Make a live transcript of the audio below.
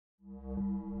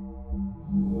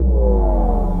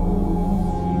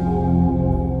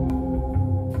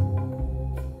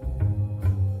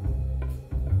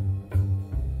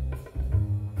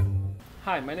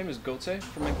Hi, my name is Goce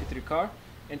from MP3 Car,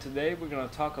 and today we're going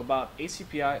to talk about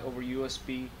ACPI over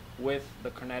USB with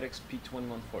the CNX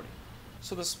P2140.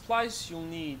 So the supplies you'll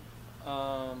need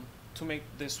to make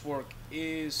this work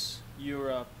is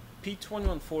your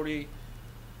P2140,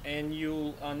 and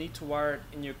you'll need to wire it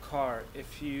in your car.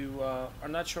 If you are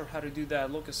not sure how to do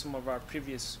that, look at some of our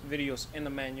previous videos in the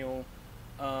manual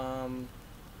to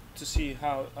see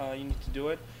how you need to do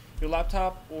it. Your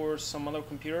laptop or some other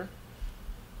computer.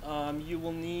 You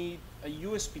will need a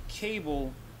USB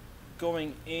cable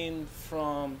going in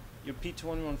from your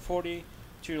P2140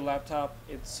 to your laptop.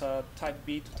 It's type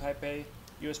B to type A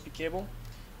USB cable,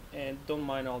 and don't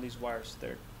mind all these wires.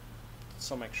 There are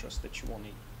some extras that you will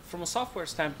need. From a software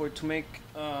standpoint, to make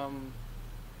the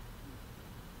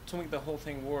whole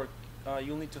thing work,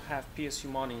 you'll need to have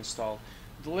PSUmoni installed.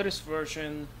 The latest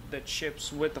version that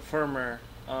ships with the firmware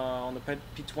on the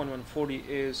P2140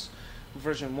 is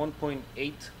version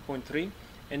 1.8.3,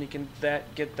 and you can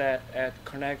get that at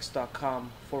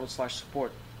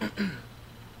connects.com/support.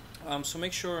 So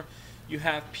make sure you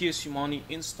have PSUmoni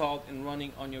installed and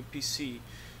running on your PC.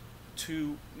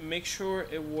 To make sure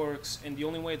it works, and the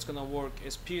only way it's going to work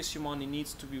is PSUmoni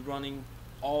needs to be running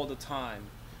all the time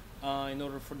in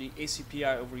order for the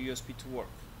ACPI over USB to work.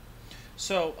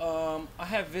 So I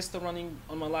have Vista running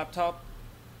on my laptop,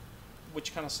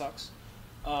 which kind of sucks.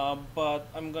 But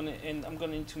I'm gonna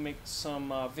need to make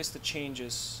some Vista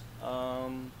changes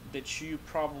that you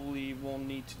probably won't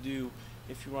need to do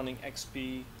if you're running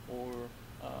XP or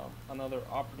another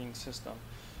operating system.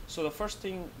 So the first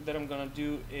thing that I'm gonna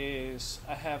do is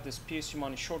I have this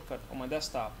PSUmoni shortcut on my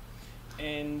desktop,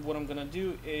 and what I'm gonna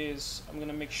do is I'm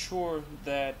gonna make sure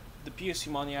that the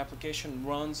PSUmoni application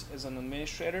runs as an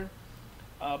administrator.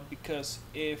 Because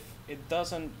if it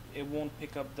doesn't, it won't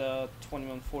pick up the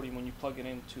 2140 when you plug it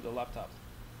into the laptop.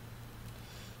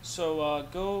 So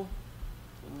go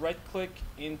right click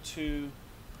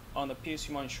on the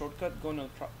PSUmoni shortcut, go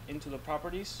into the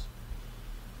properties,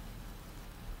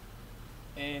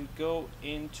 and go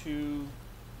into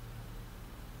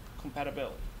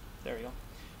compatibility. There you go.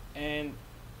 And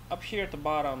up here at the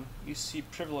bottom you see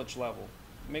privilege level.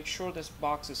 Make sure this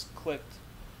box is clicked,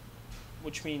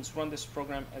 which means run this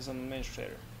program as an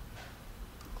administrator.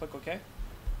 Click OK.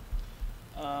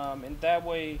 And that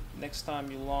way, next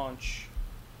time you launch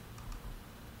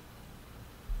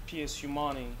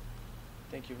PSUmoni,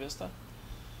 thank you Vista,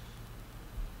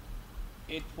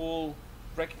 it will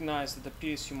recognize that the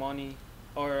PSUmoni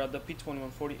or the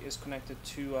P2140 is connected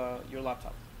to your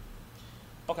laptop.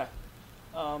 Okay,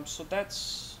 so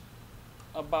that's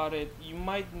about it. You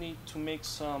might need to make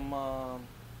some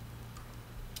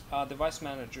device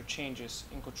manager changes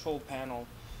in control panel.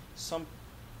 Some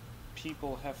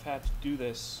people have had to do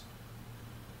this,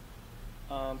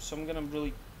 so I'm gonna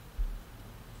really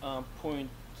point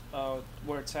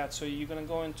where it's at. So you're gonna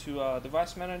go into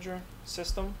device manager,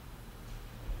 system,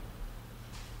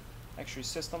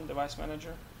 device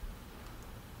manager,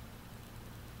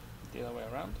 the other way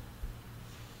around,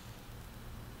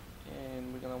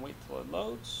 and we're gonna wait till it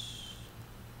loads.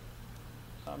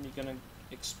 You're gonna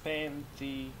expand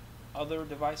the other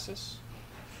devices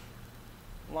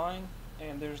line,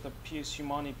 and there's the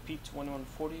PSUmoni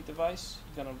P2140 device.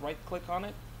 You're going to right click on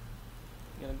it,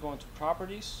 you're going to go into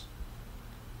properties,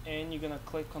 and you're going to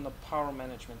click on the power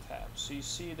management tab. So you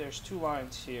see there's two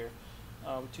lines here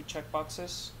with two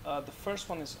checkboxes. The first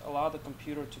one is allow the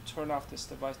computer to turn off this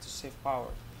device to save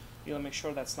power. You want to make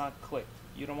sure that's not clicked.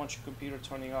 You don't want your computer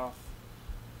turning off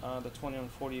the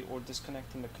 2140 or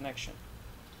disconnecting the connection.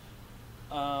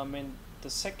 And the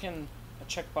second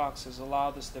checkbox is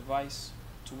allow this device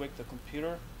to wake the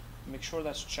computer. Make sure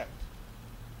that's checked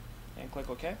and click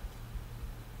OK.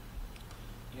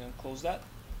 You're going to close that,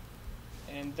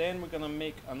 and then we're going to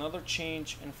make another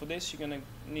change, and for this you're going to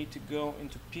need to go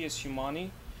into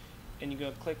PSUmoni and you're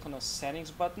going to click on the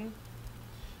settings button.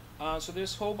 So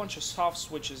there's a whole bunch of soft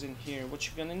switches in here. What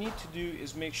you're going to need to do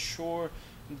is make sure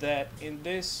that in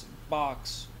this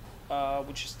box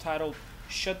which is titled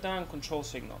shutdown control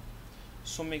signal,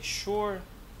 so make sure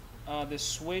the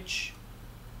switch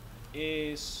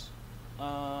is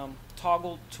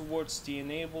toggled towards the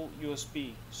enable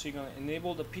USB. So you're going to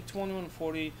enable the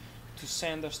P2140 to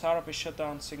send the startup and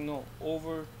shutdown signal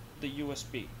over the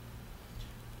USB.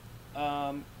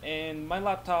 And my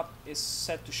laptop is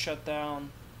set to shut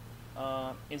down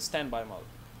in standby mode.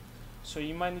 So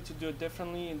you might need to do it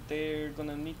differently, and there are going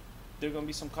to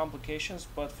be some complications,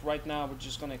 but for right now we're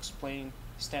just going to explain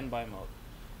standby mode.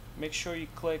 Make sure you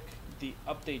click the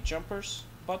update jumpers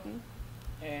button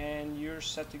and you're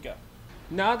set to go.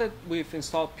 Now that we've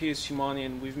installed PSUmoni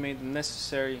and we've made the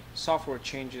necessary software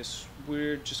changes,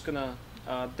 we're just gonna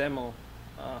demo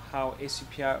how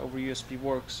ACPI over USB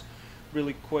works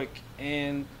really quick.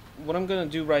 And what I'm gonna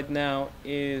do right now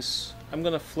is I'm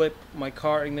gonna flip my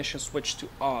car ignition switch to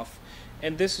off,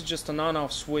 and this is just an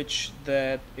on-off switch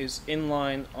that is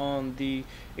inline on the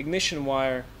ignition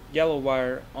wire, yellow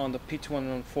wire on the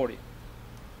P2140.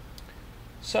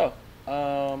 So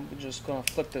we're just gonna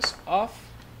flip this off,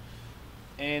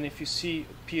 and if you see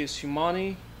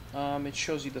PSUmoni, it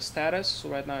shows you the status. So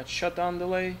right now it's shutdown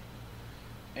delay,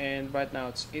 and right now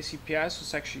it's ACPI, so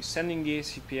it's actually sending the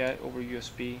ACPI over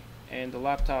USB, and the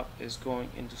laptop is going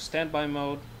into standby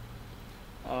mode.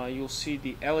 You'll see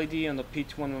the LED on the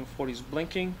P2140 is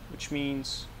blinking, which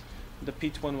means the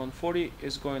P2140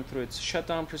 is going through its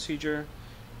shutdown procedure,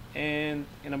 and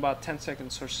in about 10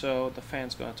 seconds or so the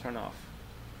fan's going to turn off.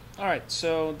 Alright,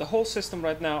 so the whole system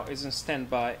right now is in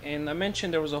standby, and I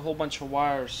mentioned there was a whole bunch of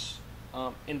wires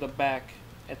in the back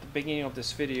at the beginning of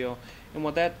this video, and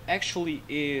what that actually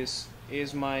is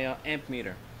my amp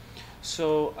meter.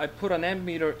 So I put an amp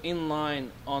meter in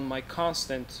line on my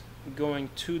constant going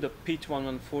to the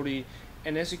P2140,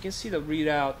 and as you can see the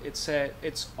readout,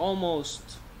 it's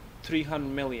almost 300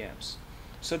 milliamps.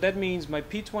 So that means my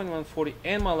P2140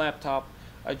 and my laptop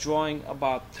are drawing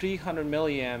about 300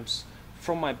 milliamps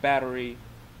from my battery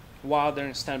while they're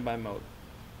in standby mode.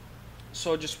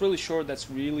 So just really sure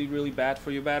that's really bad for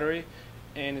your battery,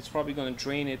 and it's probably going to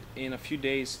drain it in a few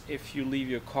days if you leave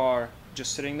your car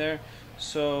just sitting there.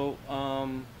 So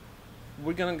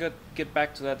we're gonna get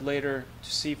back to that later to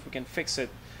see if we can fix it,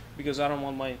 because I don't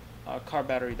want my car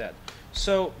battery dead.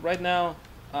 So right now,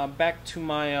 back to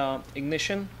my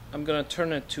ignition. I'm gonna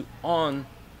turn it to on,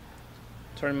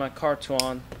 turn my car to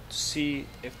on to see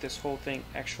if this whole thing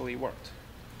actually worked.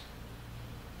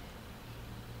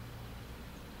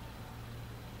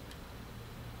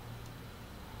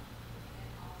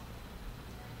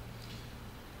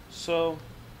 So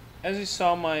as you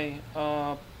saw, my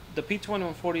the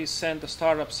P2140 sent the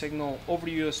startup signal over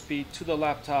USB to the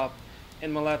laptop,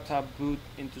 and my laptop boot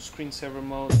into screensaver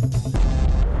mode.